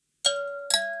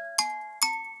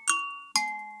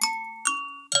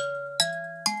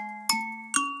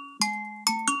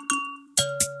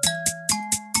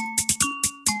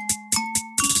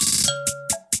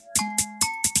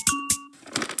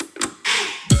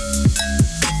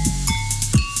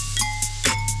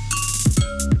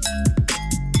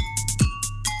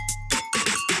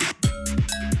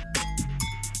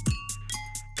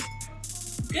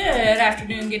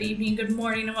afternoon, good evening, good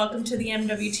morning, and welcome to the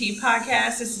MWT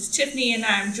podcast. This is Tiffany, and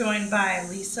I'm joined by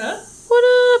Lisa. What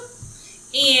up?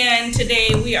 And today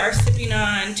we are sipping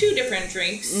on two different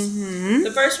drinks. Mm-hmm. The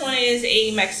first one is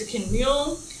a Mexican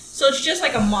mule. So it's just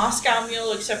like a Moscow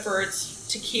mule, except for it's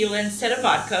tequila instead of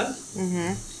vodka.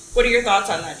 Mm-hmm. What are your thoughts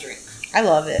on that drink? I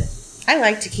love it. I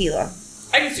like tequila.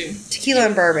 I do too. Tequila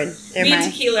and bourbon. Me and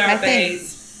tequila are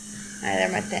bays.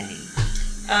 They're my thing.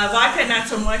 Vodka, not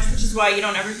so much, which is why you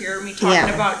don't ever hear me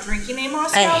talking about drinking a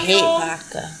Moscow I hate mule.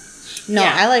 vodka. No,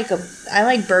 yeah. I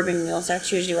like bourbon mules. That's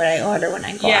usually what I order when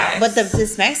I go out. But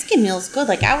this Mexican mule is good.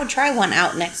 Like, I would try one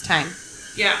out next time.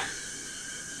 Yeah.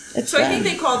 It's so good. I think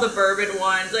they call the bourbon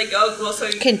one, like,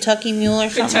 Kentucky mule or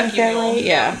something like that, right?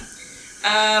 Yeah.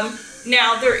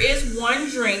 Now, there is one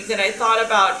drink that I thought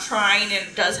about trying, and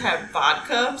it does have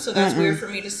vodka, so that's weird for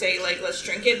me to say, like, let's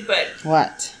drink it, but...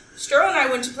 What? Sterl and I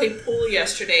went to play pool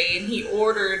yesterday, and he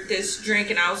ordered this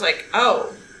drink, and I was like,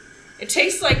 oh, it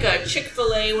tastes like a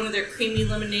Chick-fil-A, one of their creamy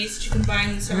lemonades that you can buy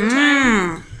in the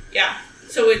summertime. Yeah.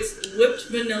 So it's whipped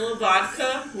vanilla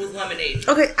vodka with lemonade.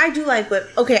 Okay, I do like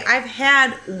whipped. Okay, I've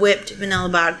had whipped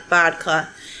vanilla vodka,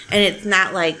 and it's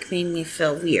not, like, made me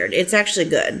feel weird. It's actually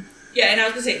good. Yeah, and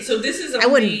I was going to say, so this is amazing.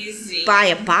 I wouldn't buy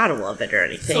a bottle of it or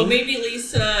anything. So maybe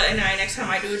Lisa and I, next time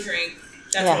I do a drink,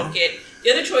 that's what we'll get. The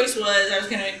other choice was I was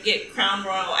going to get Crown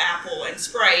Royal Apple and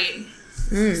Sprite.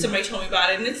 Somebody told me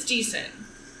about it, and it's decent.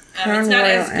 It's not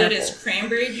as good as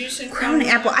cranberry juice and Crown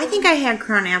Apple. I think I had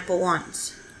Crown Apple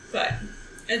once. But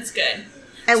it's good.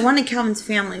 At one of Calvin's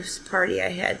family's party, I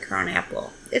had Crown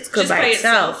Apple. It's good just by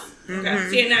itself. Okay. Mm-hmm.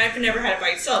 See, and I've never had it by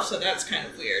itself, so that's kind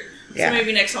of weird. Yeah. So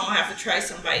maybe next time I'll have to try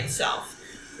some by itself.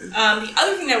 The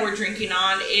other thing that we're drinking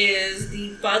on is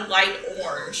the Bud Light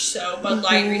Orange. So Bud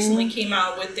Light recently came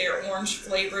out with their orange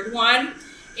flavored one,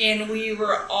 and we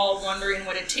were all wondering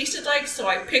what it tasted like, so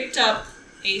I picked up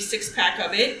a 6-pack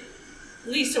of it.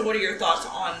 Lisa, what are your thoughts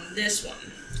on this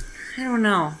one? I don't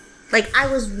know. Like,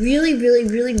 I was really, really,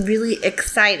 really, really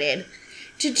excited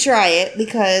to try it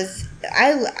because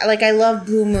I love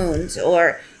Blue Moons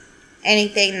or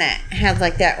anything that has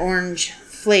like that orange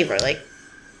flavor. Like,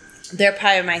 they're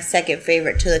probably my second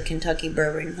favorite to the Kentucky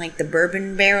bourbon, like the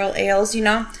bourbon barrel ales, you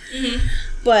know? Mm-hmm.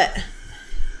 But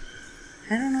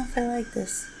I don't know if I like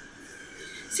this.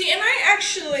 See, and I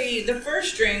actually, the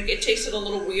first drink, it tasted a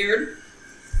little weird.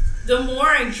 The more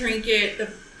I drink it, the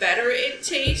better it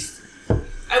tastes.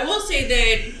 I will say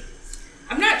that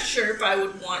I'm not sure if I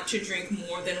would want to drink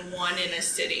more than one in a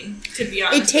sitting, to be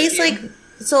honest. It tastes like,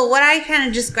 so what I kind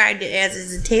of described it as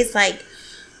is it tastes like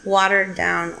watered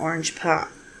down orange pop.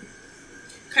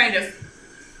 Kind of.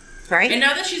 Right? And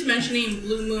now that she's mentioning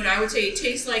Blue Moon, I would say it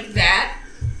tastes like that,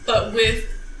 but with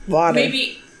water.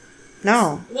 Maybe.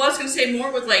 No. Well, I was going to say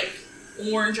more with like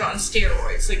orange on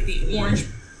steroids, like the orange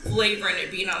flavor in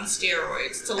it being on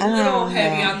steroids. It's a little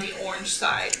heavy on the orange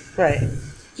side. Right.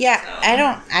 Yeah,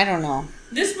 so, I don't know.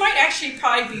 This might actually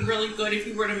probably be really good if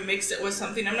you were to mix it with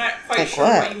something. I'm not quite sure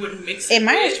what you would mix it with. It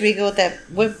might actually be good with that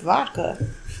whipped vodka.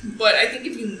 But I think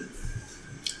if you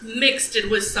mixed it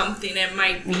with something, it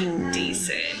might be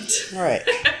decent. Right,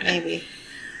 maybe.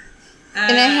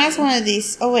 And it has one of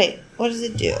these. Oh, wait. What does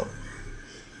it do?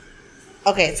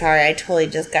 Okay, sorry. I totally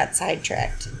just got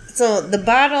sidetracked. So the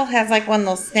bottle has like one of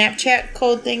those Snapchat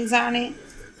code things on it.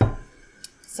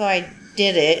 So I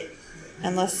did it.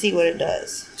 And let's see what it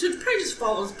does. So it probably just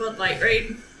follows Bud Light,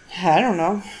 right? I don't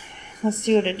know. Let's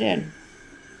see what it did.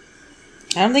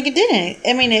 I don't think it did anything.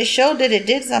 I mean, it showed that it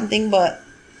did something, but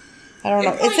I don't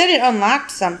know. It said it unlocked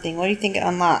something. What do you think it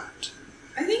unlocked?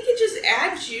 I think it just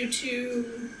adds you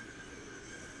to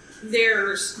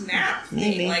their Snap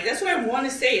thing. Like, that's what I want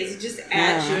to say, is it just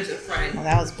adds you as a friend. Well,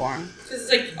 that was boring. Because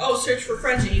it's like, search for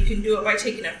friends, and you can do it by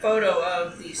taking a photo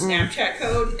of the Snapchat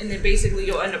code, and then basically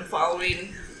you'll end up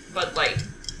following Bud Light.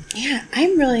 Yeah,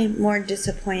 I'm really more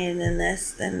disappointed in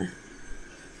this than...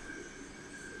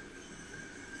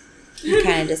 I'm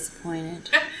kind of disappointed.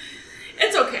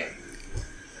 It's okay.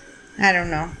 I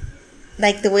don't know.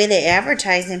 Like, the way they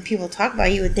advertise and people talk about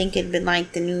it, you would think it'd been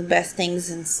like the new best things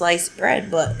in sliced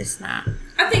bread, but it's not.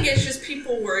 I think it's just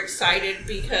people were excited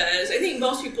because I think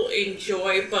most people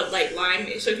enjoy Bud Light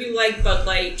Lime. So if you like Bud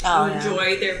Light, you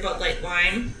enjoy their Bud Light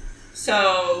Lime.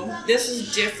 So this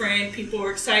is different. People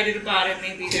were excited about it.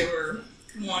 Maybe they were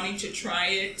wanting to try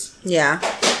it. Yeah.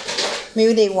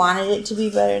 Maybe they wanted it to be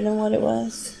better than what it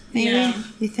was. Maybe,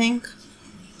 you think?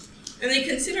 And they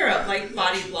consider a light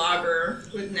body lager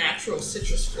with natural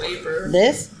citrus flavor.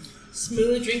 This?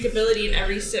 Smooth drinkability in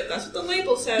every sip. That's what the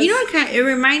label says. You know what it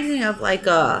reminds me of like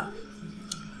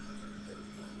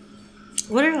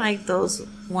what are like those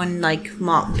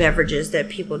malt beverages that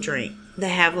people drink? that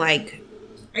have like.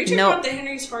 Are you talking about the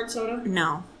Henry's hard soda?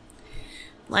 No.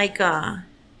 Like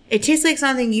it tastes like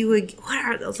something you would. What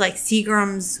are those like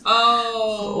Seagram's?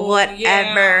 Oh, whatever.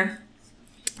 Yeah.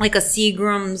 Like a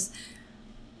Seagram's.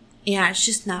 Yeah, it's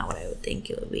just not what I would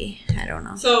think it would be. I don't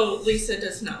know. So Lisa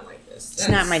does not like this. It's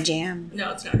not my jam.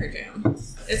 No, it's not her jam.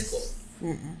 It's cool.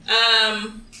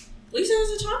 Lisa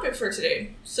has a topic for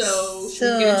today. So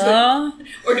should we get into it?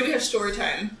 Or do we have story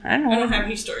time? I don't know. I don't have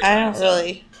any story time. Do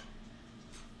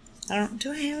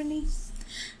I have any?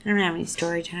 I don't have any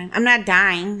story time. I'm not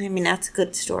dying. I mean, that's a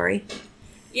good story.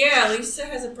 Yeah, Lisa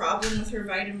has a problem with her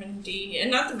vitamin D.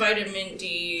 And not the vitamin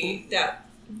D that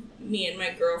me and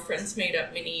my girlfriends made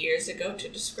up many years ago to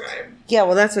describe. Yeah,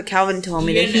 well, that's what Calvin told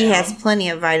me, that he has plenty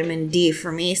of vitamin D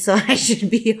for me, so I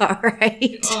should be all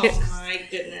right. Oh, my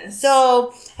goodness.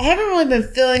 So, I haven't really been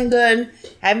feeling good.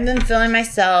 I haven't been feeling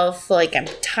myself. Like, I'm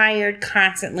tired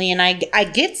constantly, and I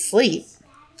get sleep.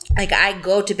 Like, I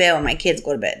go to bed when my kids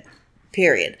go to bed.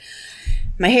 Period.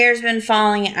 My hair's been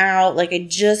falling out. Like, I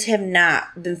just have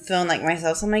not been feeling like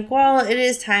myself. So, I'm like, well, it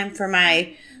is time for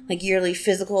my like yearly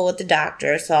physical with the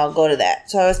doctor, so I'll go to that.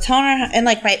 So I was telling her, and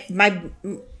like my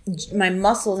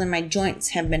muscles and my joints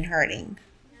have been hurting.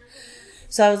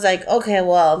 So I was like, okay,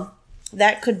 well,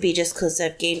 that could be just because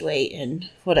I've gained weight and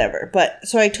whatever. But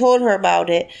so I told her about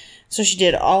it. So she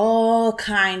did all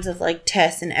kinds of like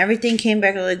tests, and everything came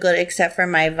back really good except for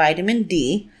my vitamin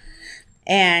D.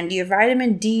 And your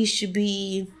vitamin D should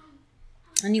be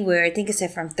anywhere, I think it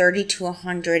said from 30 to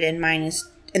 100,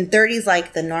 and 30 is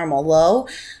like the normal low.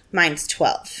 Mine's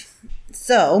 12.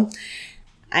 So,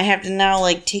 I have to now,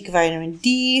 like, take vitamin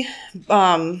D,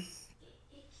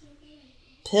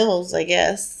 pills, I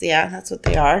guess. Yeah, that's what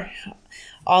they are.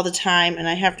 All the time. And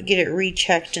I have to get it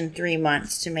rechecked in 3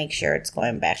 months to make sure it's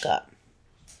going back up.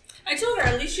 I told her,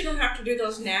 at least you don't have to do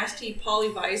those nasty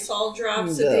polyvisol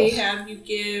drops that they have you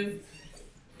give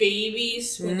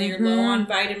babies when they're low on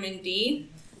vitamin D.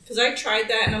 Because I tried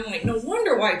that, and I'm like, no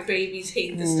wonder why babies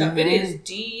hate this stuff. It is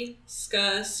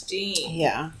disgusting.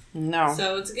 Yeah, no.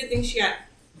 So it's a good thing she got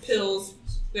pills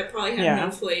that probably have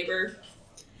no flavor.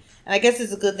 And I guess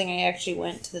it's a good thing I actually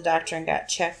went to the doctor and got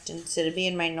checked instead of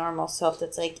being my normal self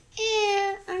that's like,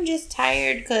 I'm just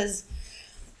tired because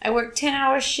I work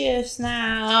 10-hour shifts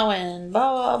now and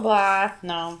blah, blah, blah.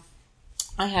 No,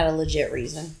 I had a legit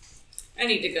reason. I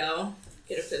need to go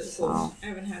get a physical. Oh. I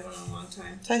haven't had one in a long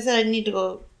time. So I said I need to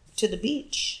go to the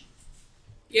beach.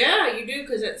 Yeah, you do,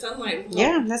 because that sunlight will help.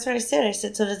 Yeah, that's what I said. I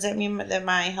said, so does that mean that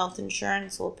my health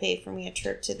insurance will pay for me a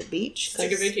trip to the beach?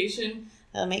 Take a vacation?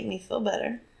 That'll make me feel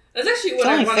better. That's actually what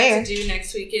I wanted to do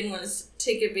next weekend, was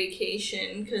take a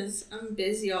vacation, because I'm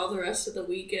busy all the rest of the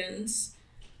weekends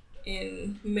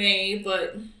in May,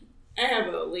 but I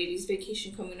have a ladies'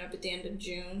 vacation coming up at the end of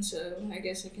June, so I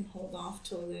guess I can hold off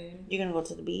till then. You're going to go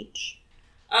to the beach?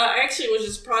 I actually was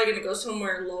just probably going to go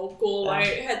somewhere local. I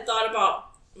had thought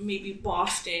about maybe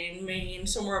Boston, Maine,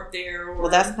 somewhere up there. Or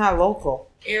well, that's not local.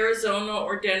 Arizona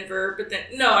or Denver. But then,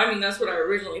 no, I mean, that's what I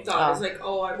originally thought. I was like,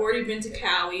 I've already been to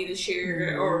Cali this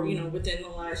year, or, within the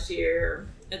last year.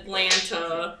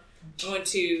 Atlanta. I went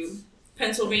to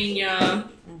Pennsylvania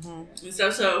and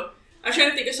stuff. So I was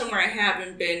trying to think of somewhere I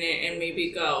haven't been and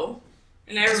maybe go.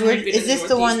 And I haven't really been Is this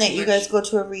the one that you guys go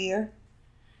to every year?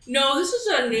 No, this is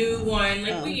a new one.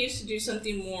 Like, we used to do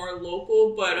something more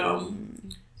local, but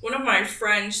one of my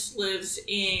friends lives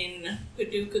in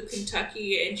Paducah,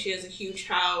 Kentucky, and she has a huge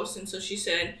house, and so she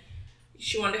said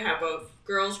she wanted to have a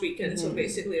girls' weekend, so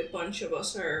basically a bunch of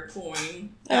us are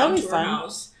going down to her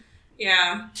house.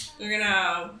 Yeah, we're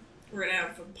gonna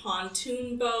have a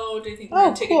pontoon boat. I think we're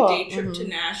gonna take a day trip to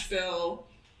Nashville.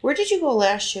 Where did you go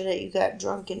last year that you got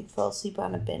drunk and fell asleep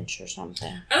on a bench or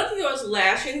something? I don't think it was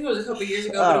last year. I think it was a couple years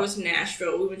ago, but it was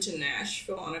Nashville. We went to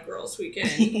Nashville on a girls'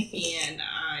 weekend, and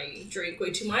I drank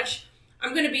way too much.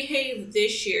 I'm going to behave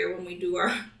this year when we do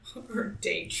our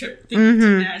day trip to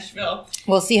Nashville.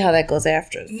 We'll see how that goes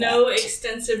after. No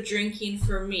extensive drinking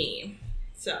for me.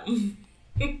 So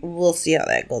we'll see how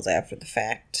that goes after the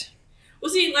fact. Well,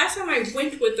 see, last time I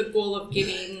went with the goal of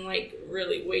getting, like,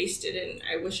 really wasted, and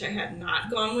I wish I had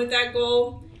not gone with that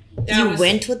goal. You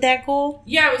went with that goal?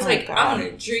 Yeah, I was like, I'm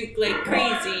going to drink like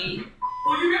crazy.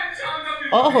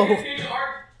 Oh.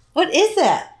 What is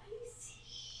that?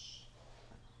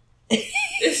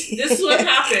 This is what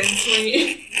happens when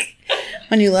you...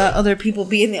 when you let other people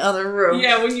be in the other room.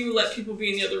 Yeah, when you let people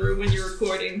be in the other room when you're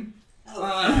recording.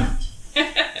 That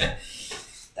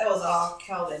was all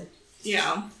Calvin.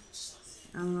 Yeah.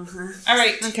 Uh-huh. All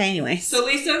right. Okay, anyway. So,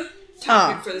 Lisa,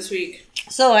 topic for this week.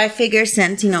 So, I figure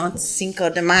since, it's Cinco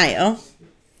de Mayo.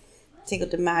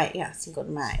 And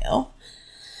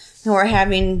we're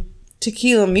having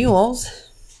tequila mules.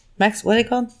 What are they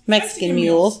called? Mexican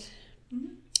mules.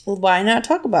 Mm-hmm. Well, why not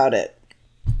talk about it?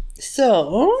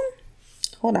 So,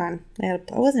 hold on. I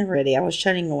wasn't ready. I was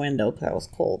shutting a window because I was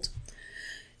cold.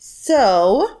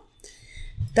 So,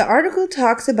 the article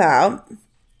talks about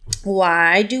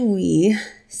why do we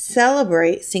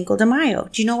celebrate Cinco de Mayo.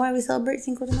 Do you know why we celebrate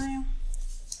Cinco de Mayo?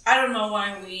 I don't know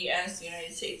why we, as the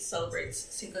United States, celebrates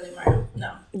Cinco de Mayo.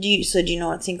 No. Do you know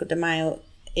what Cinco de Mayo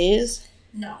is?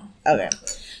 No. Okay.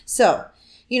 So,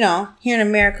 here in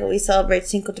America, we celebrate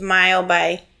Cinco de Mayo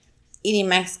by eating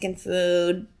Mexican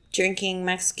food, drinking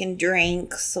Mexican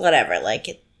drinks, whatever. Like,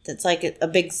 it's like a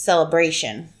big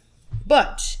celebration.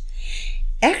 But,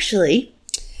 actually,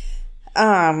 okay,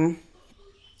 I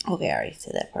already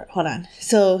said that part. Hold on.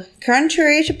 So,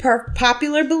 contrary to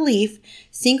popular belief,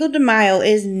 Cinco de Mayo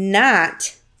is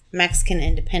not Mexican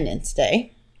Independence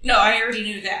Day. No, I already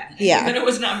knew that. Yeah. But it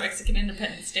was not Mexican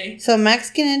Independence Day. So,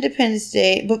 Mexican Independence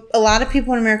Day, but a lot of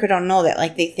people in America don't know that.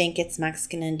 Like, they think it's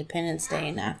Mexican Independence Day,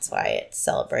 and that's why it's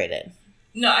celebrated.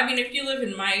 No, I mean, if you live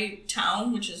in my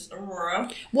town, which is Aurora.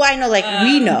 Well, I know,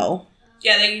 we know.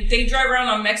 Yeah, they drive around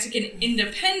on Mexican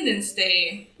Independence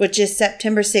Day. Which is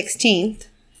September 16th.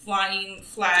 Flying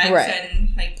flags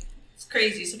and it's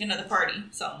crazy. It's like another party.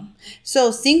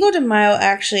 So Cinco de Mayo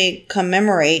actually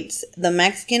commemorates the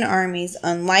Mexican Army's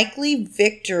unlikely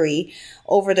victory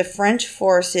over the French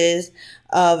forces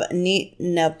of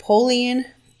Napoleon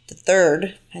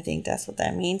III, I think that's what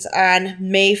that means, on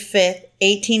May 5th,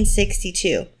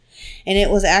 1862. And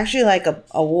it was actually like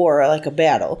a war, like a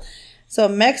battle. So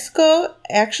Mexico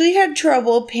actually had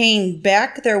trouble paying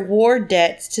back their war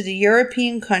debts to the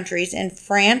European countries, and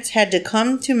France had to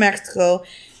come to Mexico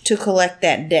to collect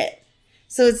that debt.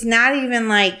 So it's not even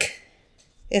like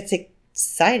it's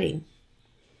exciting.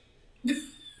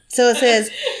 So it says,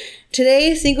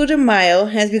 today Cinco de Mayo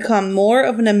has become more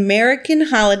of an American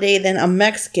holiday than a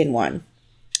Mexican one.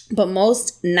 But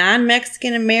most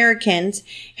non-Mexican Americans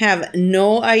have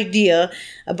no idea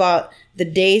about the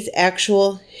day's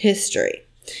actual history.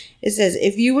 It says,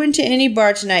 if you went to any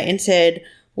bar tonight and said,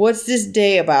 what's this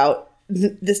day about?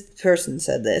 This person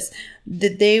said this,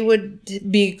 that they would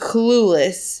be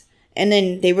clueless. And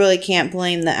then they really can't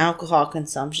blame the alcohol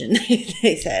consumption,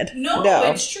 they said. No,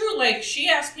 it's true. Like, she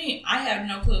asked me. I have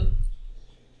no clue.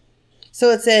 So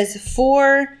it says,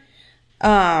 for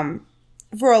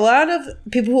a lot of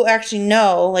people who actually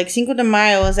know, like, Cinco de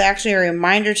Mayo is actually a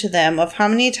reminder to them of how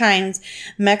many times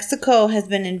Mexico has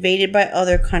been invaded by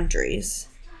other countries.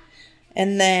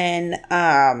 And then,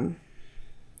 that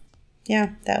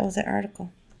was the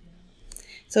article.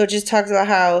 So it just talks about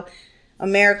how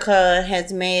America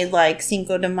has made, like,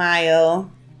 Cinco de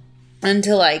Mayo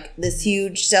into, like, this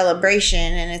huge celebration,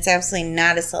 and it's absolutely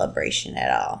not a celebration at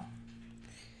all.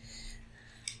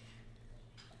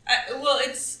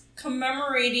 It's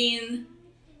commemorating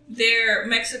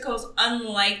Mexico's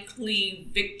unlikely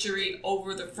victory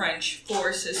over the French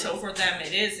forces. So for them,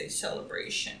 it is a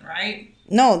celebration, right?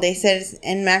 No, they said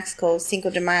in Mexico, Cinco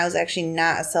de Mayo is actually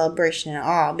not a celebration at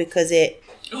all because they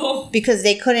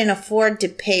couldn't afford to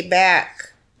pay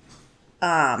back,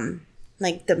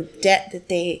 the debt that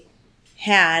they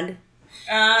had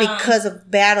because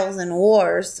of battles and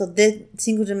wars. So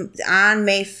on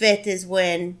May 5th is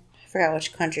when, I forgot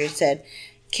which country it said,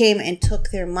 came and took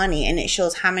their money, and it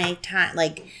shows how many times,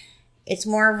 it's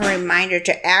more of a reminder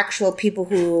to actual people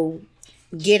who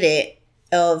get it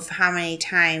of how many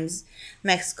times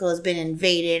Mexico has been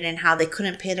invaded and how they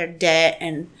couldn't pay their debt,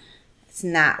 and it's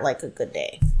not like a good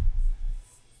day.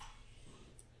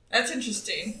 That's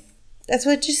interesting. That's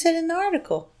what you said in the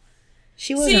article.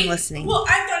 She wasn't listening. Well,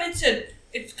 I thought it said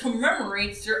it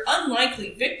commemorates their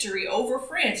unlikely victory over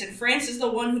France. And France is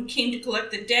the one who came to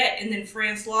collect the debt, and then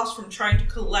France lost from trying to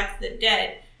collect the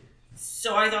debt.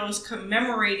 So I thought it was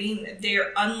commemorating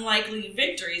their unlikely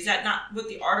victory. Is that not what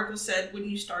the article said when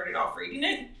you started off reading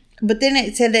it? But then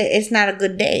it said that it's not a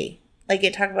good day. Like,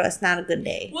 it talked about it's not a good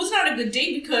day. Well, it's not a good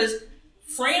day because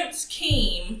France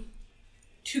came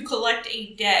to collect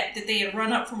a debt that they had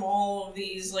run up from all of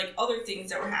these other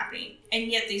things that were happening, and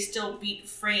yet they still beat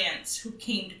France, who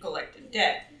came to collect a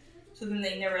debt. So then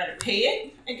they never had to pay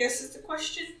it, I guess is the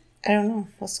question. I don't know.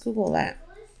 Let's Google that.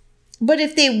 But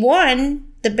if they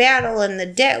won the battle and the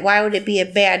debt, why would it be a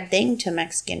bad thing to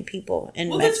Mexican people in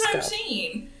Mexico? Well, that's what I'm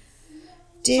saying.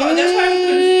 So that's why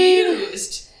I'm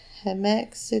confused.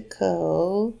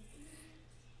 Mexico.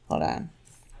 Hold on.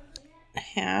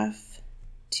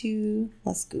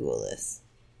 Let's Google this.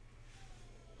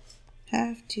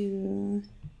 Have to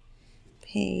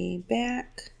pay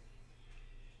back.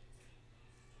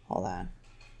 Hold on.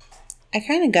 I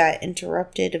kind of got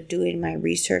interrupted of doing my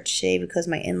research today because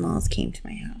my in-laws came to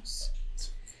my house.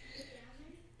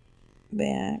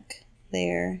 Back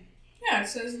there. Yeah, it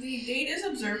says the date is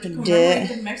observed to commemorate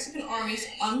the Mexican Army's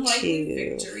unlikely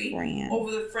victory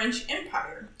over the French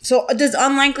Empire. So does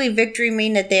unlikely victory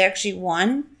mean that they actually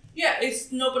won? Yeah,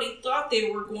 it's nobody thought they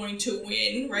were going to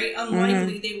win, right?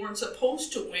 Unlikely they weren't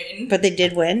supposed to win. But they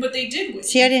did win? But they did win.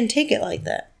 See, I didn't take it like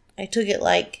that. I took it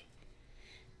like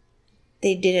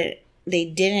they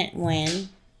didn't win,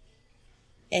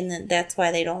 and then that's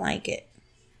why they don't like it.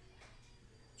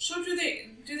 So do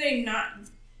they not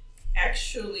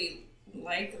actually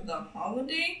like the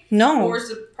holiday? No. Or is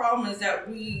the problem is that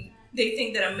they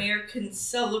think that Americans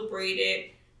celebrate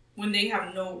it when they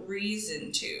have no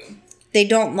reason to? They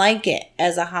don't like it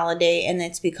as a holiday, and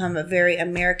it's become a very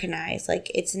Americanized. Like,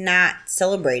 it's not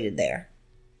celebrated there.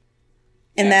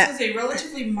 And this is a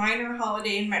relatively minor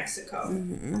holiday in Mexico.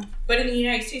 Mm-hmm. But in the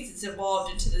United States, it's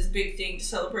evolved into this big thing to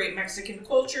celebrate Mexican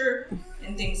culture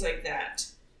and things like that.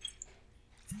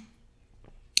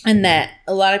 And that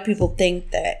a lot of people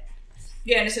think that...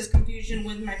 Yeah, and it says confusion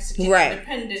with Mexican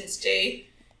Independence Day.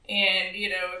 And,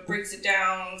 it breaks it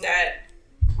down that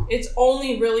it's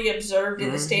only really observed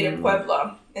in the state of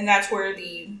Puebla. And that's where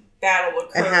the battle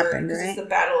occurred. It happened, right? This is the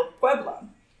Battle of Puebla.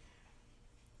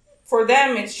 For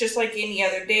them, it's just like any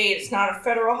other day. It's not a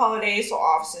federal holiday, so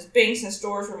offices, banks, and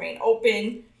stores remain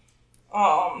open.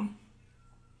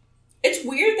 It's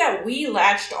weird that we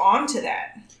latched on to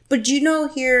that. But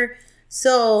here,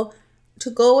 so to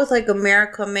go with like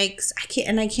America makes, I can't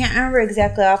remember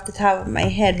exactly off the top of my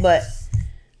head, but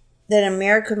that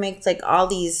America makes like all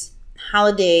these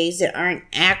holidays that aren't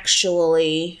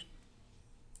actually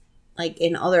like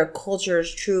in other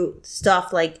cultures true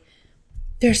stuff. Like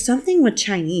there's something with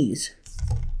Chinese.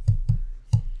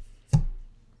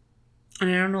 I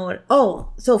don't know what. Oh,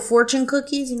 so fortune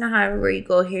cookies. You know how everywhere you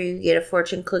go here, you get a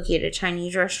fortune cookie at a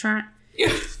Chinese restaurant?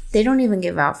 Yeah. They don't even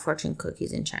give out fortune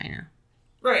cookies in China.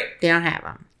 Right. They don't have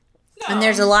them. No. And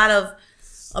there's a lot of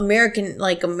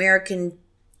Americanized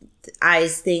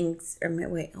things. Or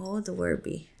wait, what would the word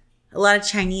be? A lot of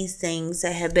Chinese things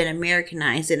that have been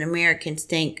Americanized, and Americans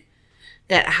think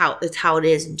that it's how it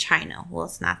is in China. Well,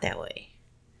 it's not that way.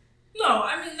 No,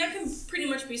 I mean, that can pretty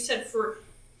much be said for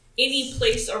any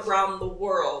place around the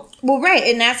world. Well, right,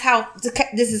 and that's how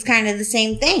this is kind of the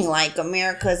same thing. Like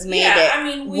America's made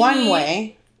it one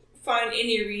way. Find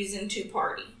any reason to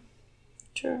party.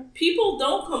 True. People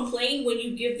don't complain when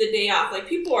you give the day off. Like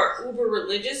people are uber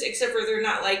religious, except for they're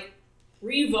not like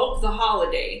revoke the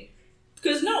holiday,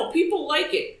 because no, people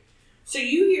like it. So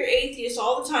you hear atheists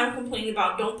all the time complain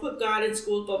about don't put God in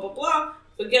schools, blah blah blah.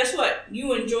 But guess what?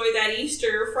 You enjoy that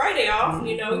Easter Friday off.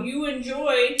 Mm-hmm. You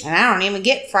enjoy. And I don't even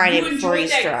get Friday before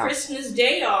Easter. You enjoy that Christmas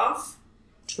day off.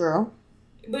 True.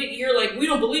 But you're like, we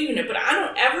don't believe in it. But I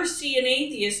don't ever see an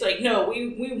atheist like, no,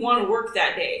 we want to work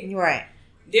that day. Right.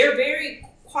 They're very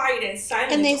quiet and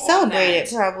silent. And they celebrate it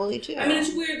probably too. I mean,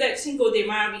 it's weird that Cinco de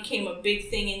Mayo became a big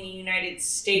thing in the United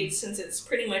States since it's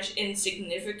pretty much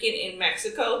insignificant in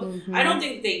Mexico. Mm-hmm. I don't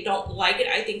think they don't like it.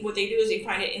 I think what they do is they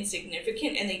find it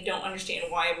insignificant and they don't understand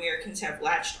why Americans have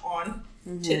latched on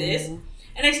to this.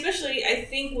 And especially, I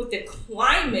think with the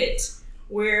climate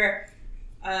where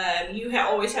you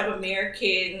always have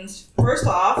Americans, first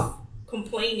off,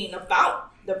 complaining about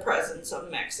the presence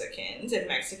of Mexicans and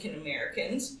Mexican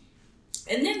Americans.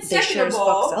 And then second of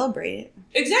all, celebrate it.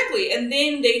 Exactly. And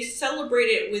then they celebrate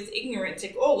it with ignorance.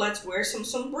 Like, oh, let's wear some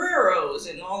sombreros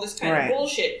and all this kind of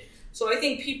bullshit. So I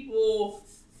think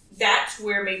that's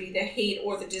where maybe the hate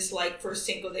or the dislike for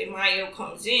Cinco de Mayo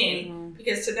comes in. Mm-hmm.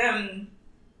 Because to them,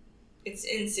 it's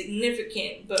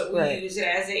insignificant, but we use it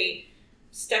as a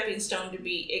stepping stone to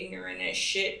be ignorant as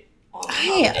shit on the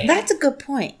holiday. That's a good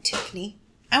point, Tiffany.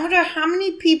 I wonder how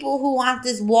many people who want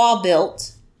this wall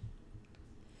built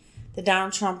that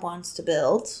Donald Trump wants to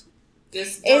build.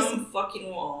 This dumb fucking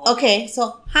wall. Okay,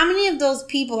 so how many of those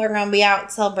people are going to be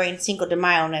out celebrating Cinco de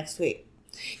Mayo next week?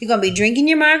 You're going to be drinking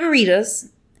your margaritas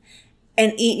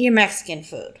and eating your Mexican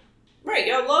food. Right,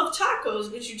 y'all love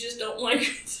tacos, but you just don't like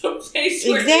the place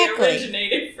where they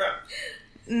originated from.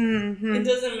 Mm-hmm. It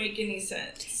doesn't make any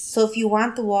sense. So if you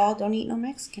want the wall, don't eat no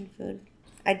Mexican food.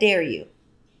 I dare you.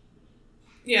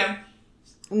 Yeah.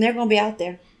 And they're going to be out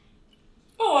there.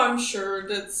 Oh, I'm sure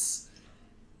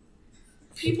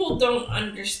people don't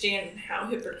understand how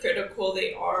hypocritical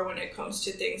they are when it comes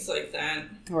to things like that.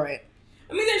 Right.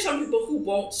 I mean, there's some people who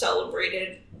won't celebrate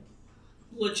it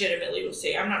legitimately, will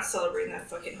say, I'm not celebrating that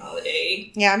fucking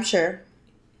holiday. Yeah, I'm sure.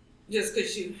 Just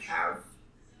because you have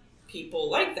people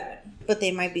like that. But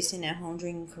they might be sitting at home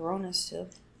drinking Coronas still.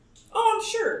 Oh, I'm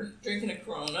sure. Drinking a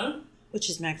Corona. which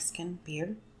is Mexican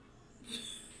beer.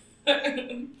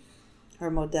 Or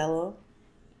Modelo.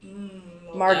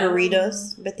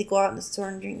 Margaritas. I bet they go out in the store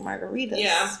and drink margaritas.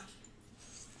 Yeah.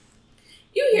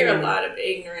 You hear a lot of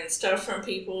ignorant stuff from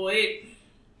people.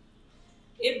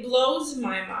 It blows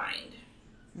my mind.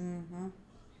 Mm-hmm.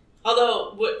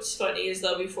 Although, what's funny is,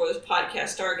 though, before this podcast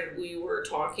started, we were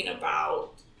talking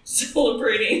about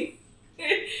celebrating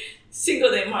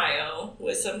Cinco de Mayo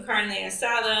with some carne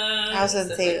asada. I was going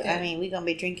to say, like we're going to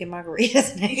be drinking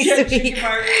margaritas next week. Drinking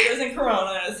margaritas and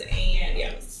Coronas, and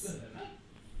yes.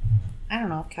 I don't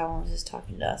know if Calvin was just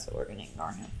talking to us, but we're going to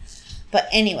ignore him. But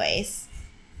anyways,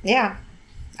 yeah,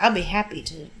 I'll be happy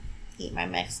to eat my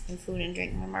Mexican food and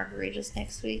drink my margaritas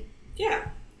next week. Yeah.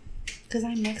 Because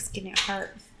I'm Mexican at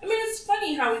heart. I mean, it's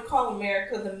funny how we call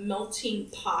America the melting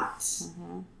pot.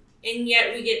 Mm-hmm. And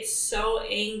yet we get so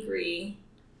angry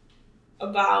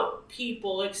about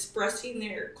people expressing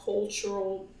their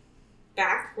cultural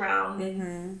background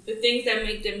and the things that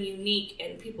make them unique,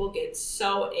 and people get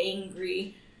so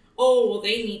angry. Oh, well,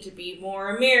 they need to be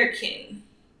more American.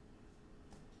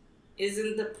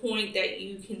 Isn't the point that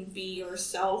you can be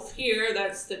yourself here?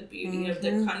 That's the beauty of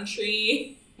the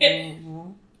country.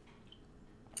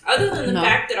 Other than the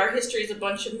fact that our history is a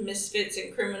bunch of misfits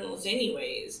and criminals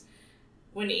anyways.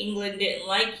 When England didn't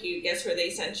like you, guess where they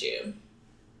sent you?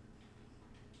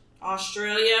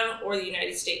 Australia or the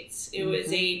United States. It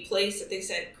was a place that they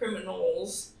sent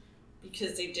criminals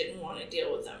because they didn't want to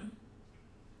deal with them.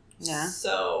 Yeah.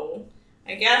 So,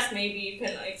 I guess maybe you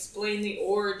can explain the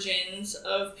origins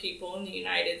of people in the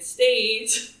United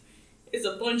States is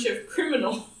a bunch of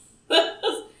criminals.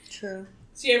 True.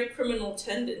 So you have criminal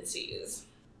tendencies.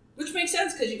 Which makes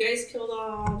sense because you guys killed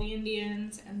all the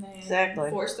Indians and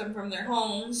then forced them from their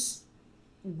homes.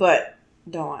 But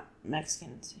don't want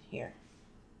Mexicans here.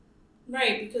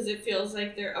 Right, because it feels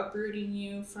like they're uprooting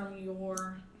you from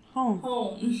your home.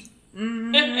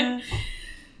 Mm-hmm.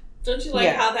 Don't you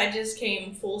like how that just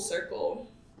came full circle?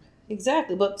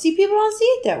 Exactly. But see, people don't see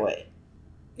it that way.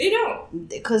 They don't.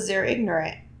 Because they're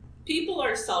ignorant. People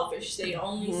are selfish. They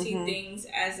only see things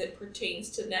as it pertains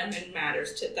to them and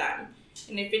matters to them.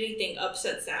 And if anything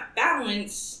upsets that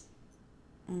balance,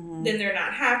 then they're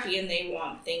not happy and they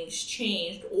want things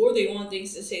changed, or they want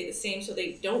things to stay the same so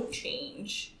they don't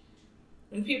change.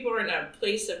 When people are in a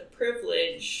place of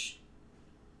privilege,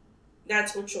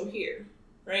 that's what you'll hear,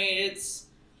 right? It's,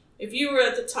 if you were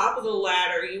at the top of the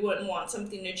ladder, you wouldn't want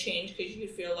something to change because you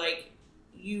feel like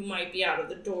you might be out of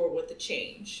the door with the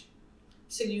change.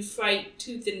 So you fight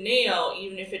tooth and nail,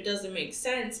 even if it doesn't make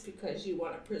sense, because you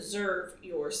want to preserve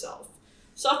yourself.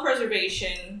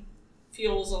 Self-preservation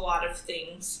fuels a lot of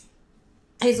things.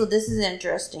 Hey, so this is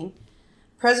interesting.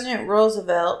 President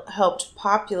Roosevelt helped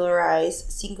popularize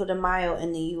Cinco de Mayo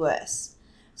in the U.S.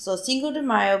 So Cinco de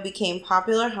Mayo became a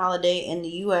popular holiday in the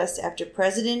U.S. after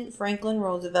President Franklin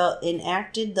Roosevelt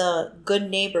enacted the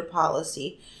Good Neighbor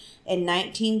policy in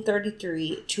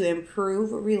 1933 to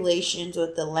improve relations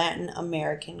with the Latin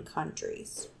American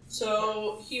countries.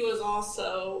 So he was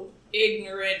also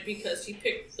ignorant because he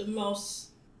picked the most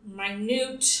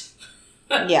minute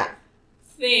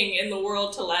thing in the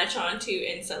world to latch onto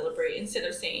and celebrate instead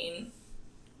of saying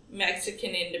Mexican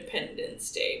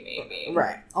Independence Day, maybe.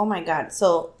 Right. Oh my God.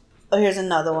 So here's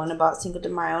another one about Cinco de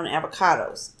Mayo and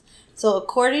avocados. So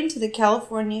according to the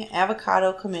California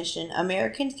Avocado Commission,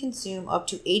 Americans consume up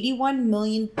to 81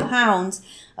 million pounds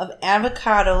of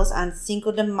avocados on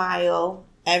Cinco de Mayo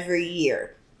every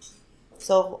year.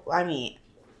 So, I mean,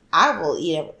 I will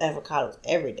eat avocados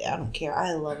every day. I don't care.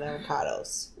 I love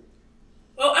avocados.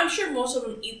 Well, I'm sure most of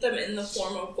them eat them in the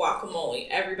form of guacamole.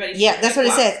 Everybody. Yeah, that's what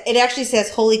it says. It actually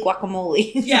says holy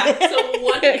guacamole. Yeah. So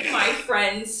one of my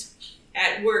friends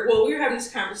at work, well, we were having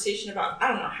this conversation about, I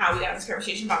don't know how we got this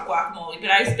conversation about guacamole, but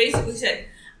I basically said,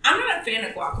 I'm not a fan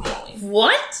of guacamole.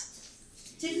 What?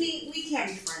 We can't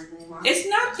be friends anymore. It's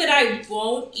not that I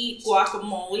won't eat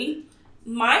guacamole.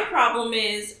 My problem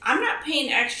is I'm not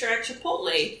paying extra at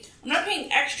Chipotle. I'm not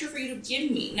paying extra for you to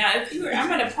give me. Now, if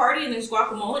I'm at a party and there's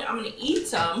guacamole, I'm going to eat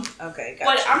some. Okay, gotcha.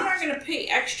 But I'm not going to pay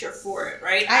extra for it,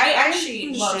 right? I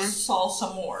actually love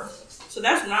salsa more. So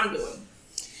that's what I'm doing.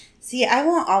 See, I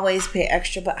won't always pay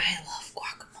extra, but I love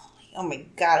guacamole. Oh my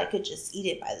God, I could just eat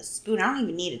it by the spoon. I don't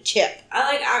even need a chip.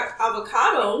 I like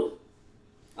avocado.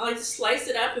 I like to slice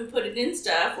it up and put it in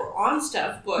stuff or on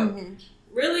stuff, but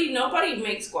really nobody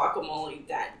makes guacamole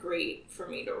that great for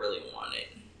me to really want it.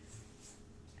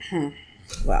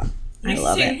 Well, I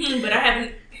love it. But I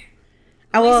haven't.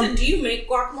 Lisa, do you make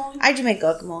guacamole? I do make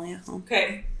guacamole at home.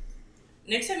 Okay.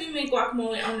 Next time you make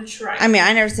guacamole, I'm going to try it. I mean,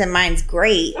 I never said mine's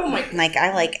great. Oh my God. Like,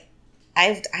 I like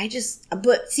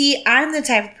But see, I'm the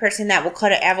type of person that will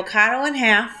cut an avocado in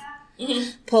half,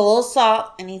 put a little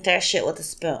salt, and eat that shit with a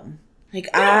spoon. Like,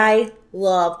 I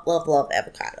love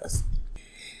avocados.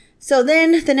 So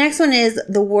then the next one is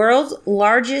the world's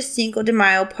largest Cinco de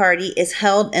Mayo party is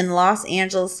held in Los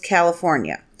Angeles,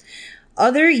 California.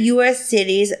 Other U.S.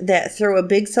 cities that throw a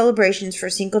big celebrations for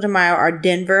Cinco de Mayo are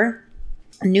Denver,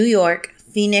 New York,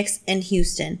 Phoenix, and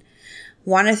Houston.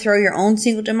 Want to throw your own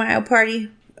Cinco de Mayo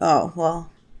party? Oh, well,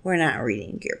 we're not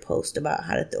reading your post about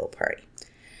how to throw a party.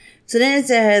 So then it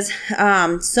says,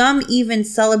 some even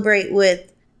celebrate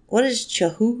with, what is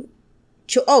Chihuahua?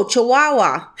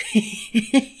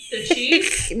 The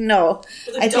cheese? No.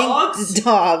 I think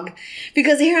dog.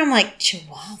 Because here I'm like,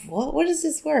 Chihuahua? What is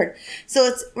this word? So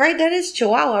it's, right, that is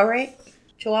Chihuahua, right?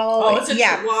 Chihuahua. Oh, it's a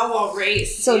Chihuahua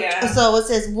race. So it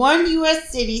says, one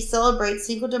U.S. city celebrates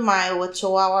Cinco de Mayo with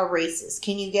Chihuahua races.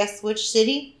 Can you guess which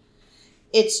city?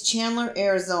 It's Chandler,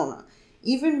 Arizona.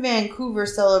 Even Vancouver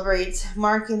celebrates,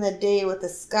 marking the day with a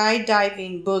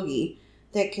skydiving boogie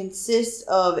that consists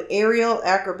of aerial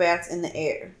acrobats in the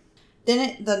air.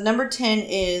 Then the number 10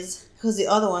 is, because the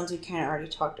other ones we kind of already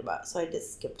talked about, so I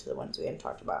just skipped to the ones we hadn't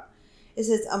talked about. It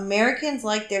says, Americans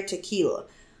like their tequila.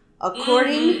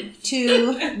 According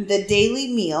to the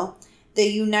Daily Meal, the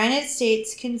United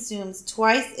States consumes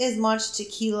twice as much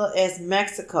tequila as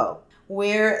Mexico,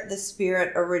 where the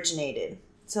spirit originated.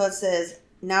 So it says,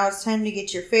 now it's time to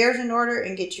get your fares in order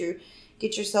and get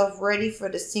yourself ready for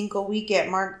the Cinco week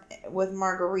with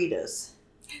margaritas.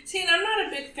 See, and I'm not a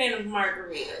big fan of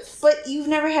margaritas. But you've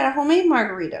never had a homemade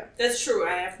margarita. That's true.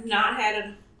 I have not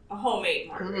had a homemade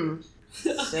margarita.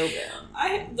 So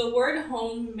good. The word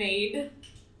homemade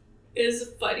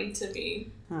is funny to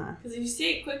me. Because if you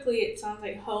say it quickly, it sounds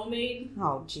like homemade.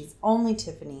 Oh, jeez. Only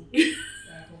Tiffany.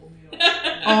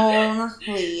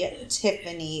 Only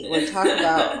Tiffany would talk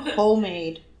about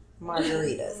homemade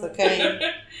margaritas,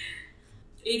 okay?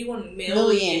 81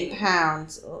 million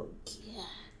pounds. Oh, yeah.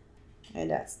 And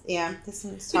this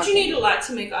one's talking. But you need a lot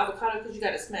to make avocado because you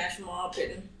got to smash them up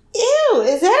and... Ew,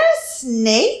 is that a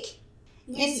snake?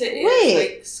 Lisa is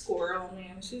like squirrel,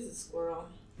 man. She's a squirrel.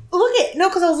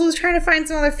 Because I was trying to find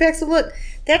some other facts. So look,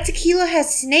 that tequila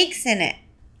has snakes in it.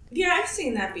 Yeah, I've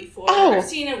seen that before. I've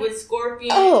seen it with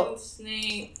scorpions,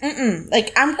 snake.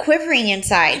 Like, I'm quivering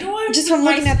inside. You know what? Just from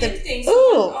looking at the thing.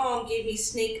 Someone gave me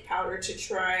snake powder to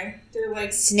try. They're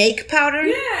like snake powder.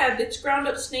 Yeah, it's ground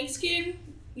up snake skin.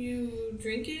 You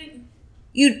drink it.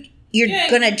 You're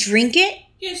gonna drink it?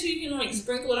 Yeah, so you can like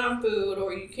sprinkle it on food,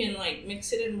 or you can like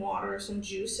mix it in water or some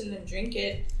juice and then drink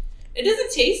it. It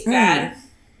doesn't taste bad.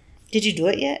 Did you do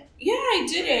it yet? Yeah, I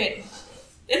did it.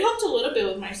 It helped a little bit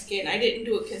with my skin. I didn't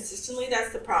do it consistently.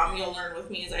 That's the problem you'll learn with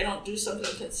me is I don't do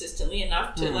something consistently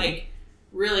enough to like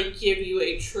really give you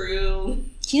a true...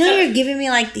 You know you're giving me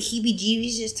like the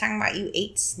heebie-jeebies just talking about you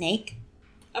ate snake?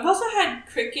 I've also had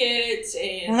crickets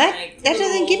and that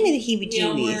doesn't give me the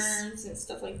heebie-jeebies. Mealworms and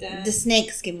stuff like that. The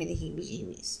snakes give me the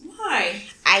heebie-jeebies. Why?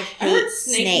 I heard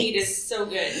snake meat is so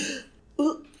good.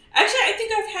 Actually, I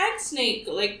think I've had snake,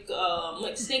 like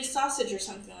snake sausage or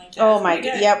something like that. Oh my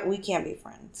god! Yep, we can't be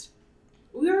friends.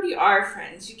 We already are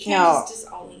friends. You can't just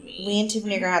disown me. Me and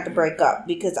Tiffany are gonna have to break up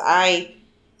because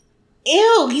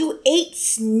Ew! You ate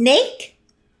snake?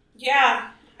 Yeah,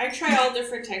 I try all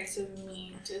different types of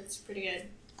meat. It's pretty good.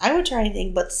 I would try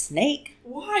anything but snake.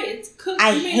 Why? It's cooked.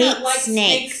 I you may hate not like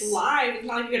snakes live. It's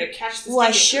not like you're gonna catch the snake. Well,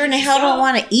 I sure in the hell don't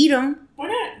want to eat them. Why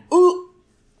not? Ooh,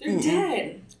 they're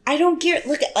dead. I don't get.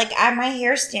 Look at my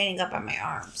hair standing up on my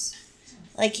arms.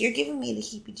 Like you're giving me the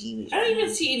heebie-jeebies. I don't even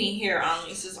see any hair on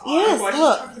Lisa's arm. Yes, while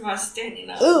look. She's talking about standing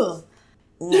up. Ooh.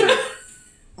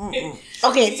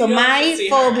 Okay, so my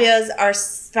phobias are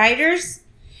spiders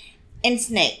and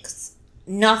snakes.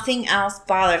 Nothing else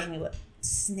bothers me but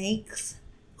snakes.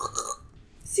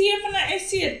 See, if I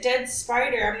see a dead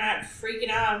spider, I'm not freaking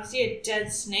out. If I see a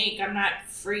dead snake, I'm not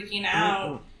freaking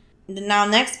out. Now,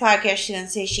 next podcast, she's going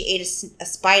to say she ate a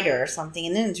spider or something,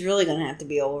 and then it's really going to have to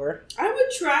be over. I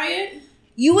would try it.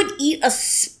 You would eat a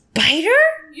spider?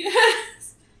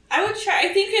 Yes. I would try.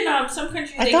 I think in some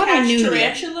countries they catch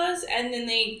tarantulas, and then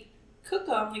they cook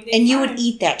them. And you would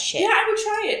eat that shit? Yeah, I would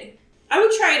try it. I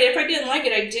would try it. If I didn't like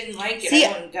it, I didn't like it. See,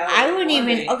 I wouldn't go. I wouldn't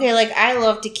even... Okay, like, I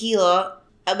love tequila,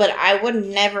 but I would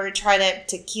never try that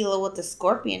tequila with the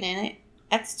scorpion in it.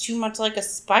 That's too much like a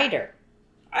spider.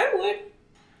 I would.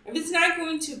 If it's not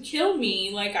going to kill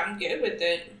me, like, I'm good with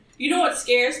it. You know what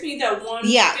scares me? That one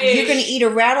fish. You're going to eat a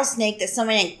rattlesnake that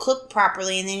somebody didn't cook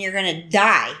properly, and then you're going to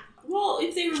die. Well,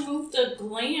 if they remove the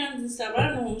glands and stuff, I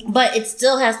don't know. But it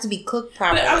still has to be cooked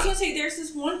properly. But I was going to say, there's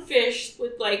this one fish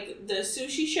with, like, the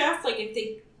sushi chef. Like, if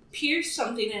they pierce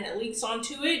something and it leaks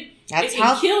onto it, That's it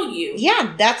can kill you.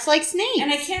 Yeah, that's like snakes.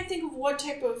 And I can't think of what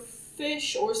type of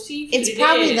fish or seafood it's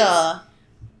probably the...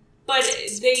 But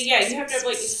you have to have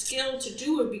like a skill to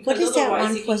do it because what is that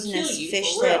one it poisonous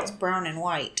fish that's brown and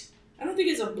white? I don't think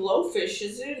it's a blowfish,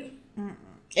 is it? Mm-mm.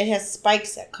 It has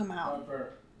spikes that come out.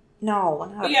 Puffer. No,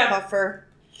 not a puffer.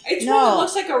 It's one that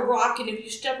looks like a rock, and if you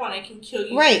step on it, it can kill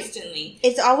you instantly.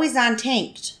 It's always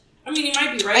untanked. I mean, you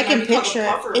might be right. I can picture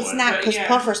it. It's not because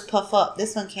puffers puff up.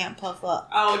 This one can't puff up.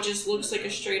 Oh, it just looks like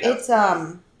a straight up. It's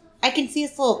I can see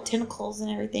its little tentacles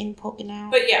and everything poking out.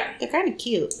 But yeah, they're kind of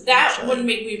cute. That would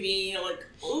make me be like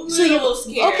a little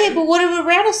scared. Okay, but what about a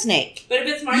rattlesnake? But if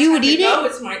it's my time to go,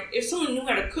 it's my. If someone knew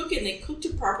how to cook it and they cooked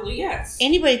it properly, yes.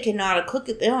 Anybody can know how to cook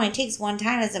it. It only takes one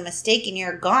time as a mistake and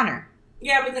you're a goner.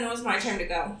 Yeah, but then it was my time to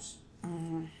go.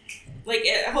 Like,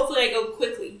 hopefully I go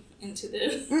quickly into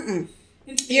the...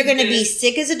 You're going to be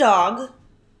sick as a dog,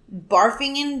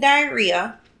 barfing in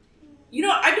diarrhea. You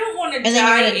know, I don't want to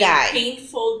die a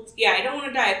painful... Yeah, I don't want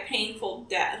to die a painful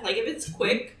death. Like, if it's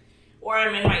quick, or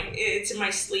it's in my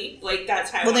sleep, like,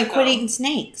 that's how I want to go. Well, then quit eating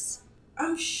snakes.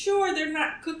 I'm sure they're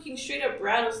not cooking straight up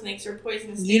rattlesnakes or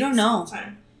poisonous snakes. You don't know. All the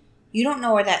time. You don't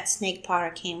know where that snake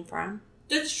powder came from.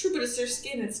 That's true, but it's their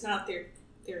skin. It's not their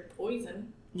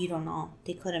poison. You don't know.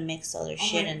 They could have mixed other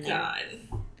shit in there. Oh, my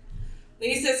God.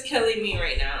 Lisa's killing me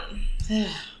right now.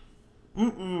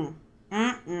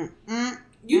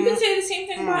 You can say the same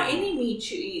thing about any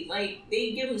meat you eat. Like,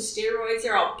 they give them steroids.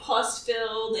 They're all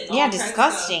pus-filled and all kinds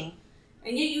disgusting. Of stuff.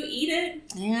 And yet you eat it.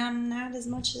 Yeah, not as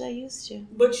much as I used to.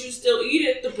 But you still eat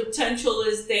it. The potential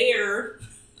is there.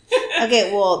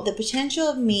 Okay, well, the potential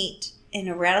of meat in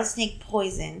a rattlesnake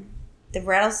poison, the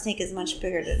rattlesnake is much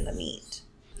bigger than the meat.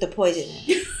 The poison.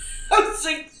 I was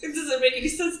like, it doesn't make any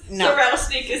sense. No. The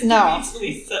rattlesnake is the meat,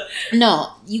 Lisa.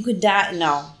 No, you could die.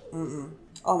 No. Mm-mm.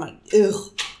 Oh my.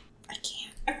 Ugh. I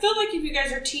can't. I feel like if you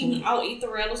guys are team, I'll eat the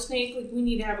rattlesnake. Like, we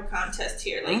need to have a contest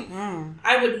here. Like,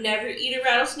 I would never eat a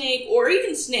rattlesnake or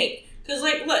even snake. Because,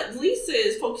 like, look, Lisa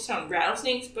is focused on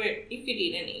rattlesnakes, but you could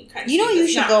eat any kind of snake. You know what you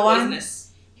should go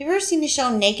poisonous. On? Have you ever seen the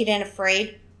show Naked and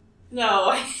Afraid? No,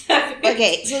 I haven't.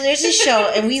 Okay, so there's this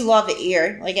show, and we love it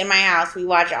here. Like, in my house, we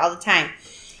watch it all the time.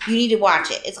 You need to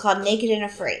watch it. It's called Naked and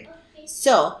Afraid.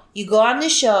 So, you go on the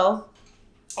show,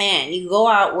 and you go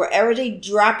out wherever they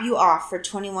drop you off for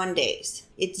 21 days.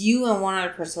 It's you and one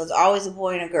other person. So, it's always a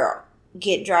boy and a girl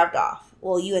get dropped off.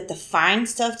 Well, you have to find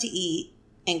stuff to eat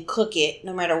and cook it,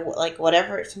 no matter what, like,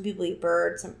 whatever. Some people eat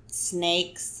birds, some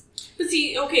snakes. But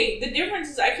see, okay, the difference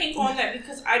is I can't go on that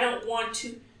because I don't want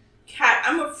to...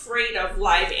 I'm afraid of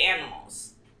live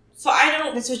animals. So I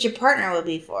don't... That's what your partner would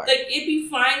be for. Like, it'd be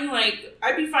fine, like,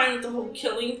 I'd be fine with the whole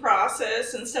killing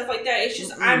process and stuff like that. It's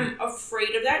just, I'm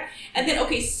afraid of that. And then,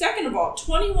 okay, second of all,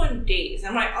 21 days.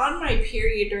 Am I on my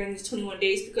period during these 21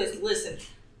 days? Because, listen,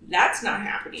 that's not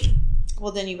happening.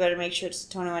 Well, then you better make sure it's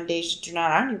 21 days that you're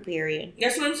not on your period.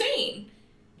 That's what I'm saying.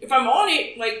 If I'm on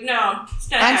it, like, no,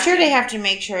 it's not happening. I'm sure they have to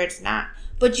make sure it's not.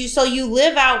 But you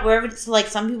live out wherever, so like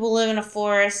some people live in a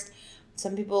forest.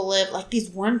 Some people live, like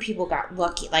these one people got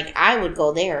lucky. Like I would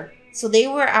go there. So they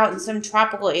were out in some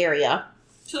tropical area.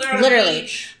 So they're on literally the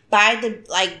beach. by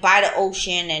the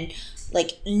ocean and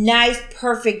like nice,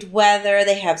 perfect weather.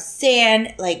 They have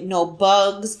sand, like no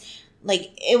bugs.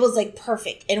 Like it was like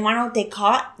perfect. And why know what they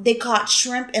caught? They caught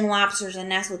shrimp and lobsters,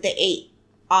 and that's what they ate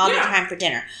all the time for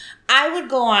dinner. I would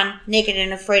go on Naked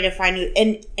and Afraid if I knew,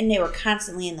 and they were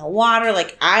constantly in the water.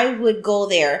 Like I would go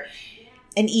there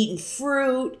and eating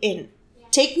fruit and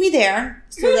take me there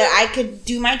so that I could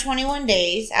do my 21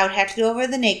 days. I would have to go over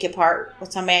the naked part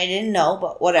with somebody I didn't know,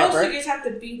 but whatever. Oh, so you just have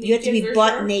to be naked. You have to be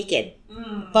butt naked.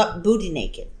 Butt booty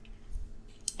naked.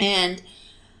 And,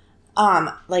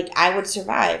 like, I would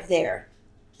survive there.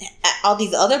 All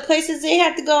these other places they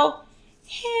have to go,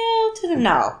 hell to the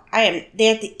no. They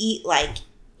have to eat, like,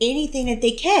 anything that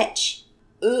they catch.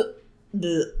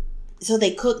 So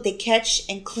they catch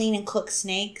and clean and cook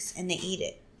snakes, and they eat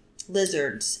it.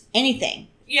 Lizards, anything.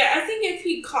 Yeah, I think if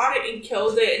he caught it and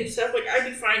killed it and stuff, like, I'd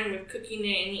be fine with cooking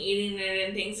it and eating it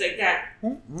and things like that.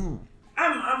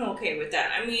 I'm okay with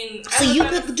that. I mean... So you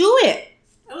could do it.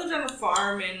 I lived on a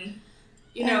farm and,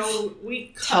 you know,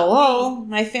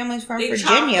 my family's from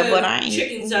Virginia, but I ain't...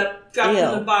 chickens up, dropped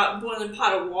them in a boiling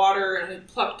pot of water, and we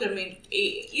plucked them and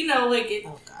ate. You know, like...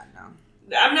 Oh, God, no.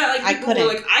 I'm not like people who are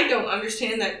like, I don't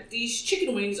understand that these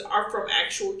chicken wings are from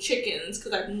actual chickens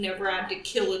because I've never had to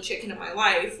kill a chicken in my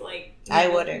life. Like, I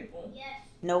wouldn't.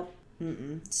 Nope.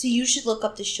 So you should look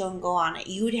up the show and go on it.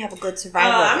 You would have a good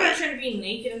survival. I'm not trying to be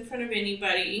naked in front of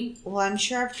anybody. Well, I'm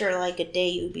sure after like a day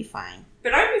you would be fine.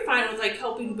 But I'd be fine with like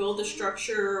helping build the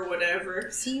structure or whatever.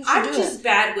 See, you should I'm do just it.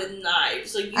 bad with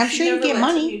knives. Like I'm sure you get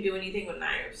money. You do anything with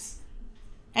knives.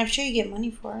 I'm sure you get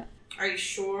money for it. Are you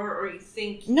sure, or you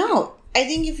think? No, I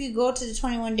think if you go to the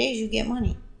 21 days, you get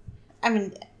money. I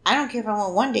mean, I don't care if I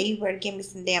want 1 day. You better give me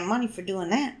some damn money for doing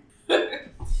that.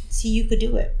 See, you could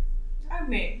do it. I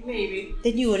may, maybe.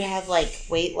 Then you would have like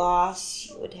weight loss.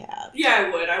 You would have. Yeah, I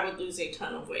would. I would lose a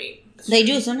ton of weight. They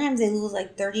do. Sometimes they lose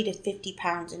like 30 to 50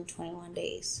 pounds in 21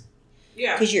 days.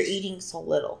 Yeah. Because you're eating so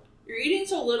little. You're eating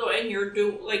so little, and you're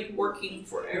working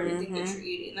for everything that you're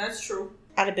eating. That's true.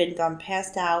 I'd have been gone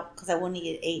passed out because I wouldn't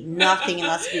have ate nothing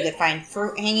unless we could find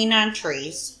fruit hanging on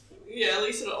trees. Yeah, at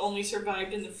least it only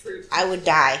survived in the fruit. I would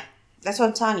die. That's what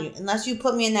I'm telling you. Unless you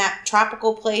put me in that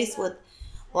tropical place with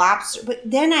lobster. But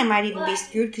then I might even be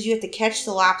screwed because you have to catch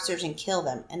the lobsters and kill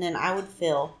them. And then I would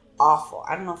feel awful.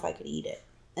 I don't know if I could eat it.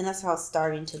 And that's how I was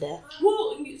starving to death.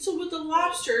 Well, so with the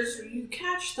lobsters, you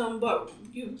catch them, but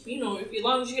you know, as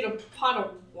long as you get a pot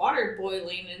of water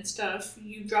boiling and stuff,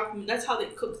 you drop them. That's how they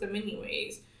cook them,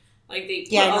 anyways. Like they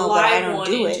put a live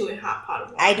one into a hot pot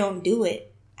of water. I don't do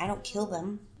it. I don't kill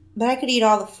them. But I could eat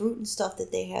all the fruit and stuff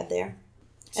that they had there.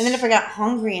 And then if I got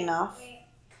hungry enough,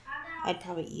 I'd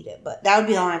probably eat it. But that would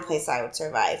be the only place I would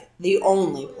survive. The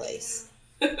only place.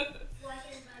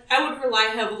 I would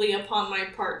rely heavily upon my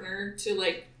partner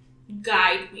to,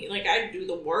 guide me. I'd do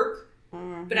the work,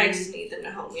 but I just need them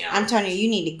to help me out. I'm telling you, you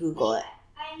need to Google it.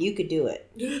 You could do it.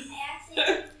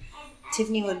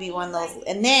 Tiffany would be one of those.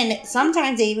 And then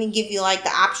sometimes they even give you,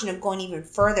 the option of going even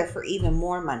further for even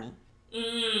more money.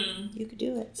 You could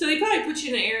do it. So they probably put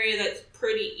you in an area that's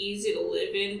pretty easy to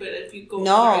live in, but if you go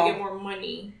further, you get more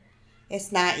money.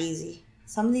 It's not easy.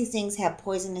 Some of these things have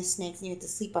poisonous snakes and you have to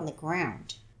sleep on the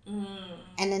ground.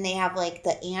 And then they have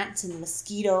the ants and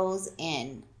mosquitoes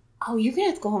and you're gonna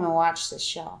have to go home and watch this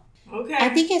show. Okay. I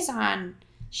think it's on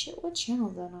what channel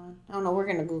is that on? I don't know, we're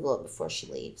gonna Google it before she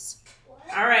leaves.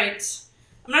 Alright.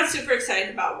 I'm not super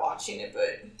excited about watching it,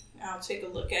 but I'll take a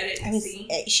look at it and see.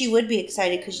 She would be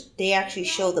excited because they actually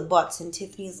show the butts and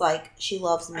Tiffany's she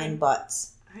loves men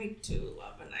butts. I do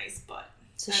love a nice butt.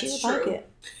 So she would like it.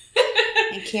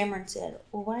 And Cameron said,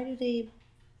 well, why do they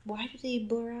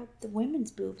blur out the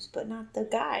women's boobs but not the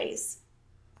guys?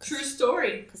 True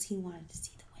story. Because he wanted to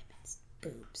see the women's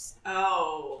boobs.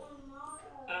 Oh.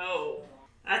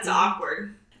 That's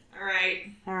awkward. All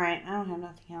right. I don't have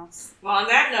nothing else. Well, on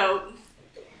that note,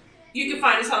 you can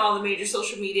find us on all the major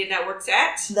social media networks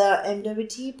at The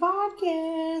MWD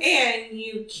Podcast. And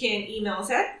you can email us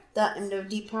at The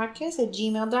MWD Podcast at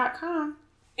gmail.com.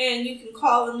 And you can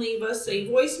call and leave us a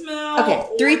voicemail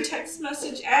or text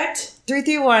message at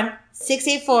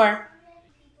 331-684-8894.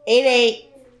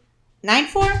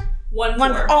 14.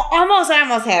 Oh, almost. I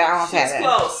almost had it. She's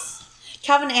close.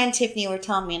 Calvin and Tiffany were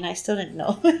telling me, and I still didn't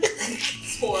know.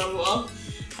 It's horrible. All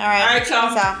right,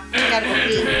 y'all. That's all. Gotta go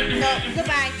pee. So,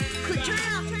 goodbye.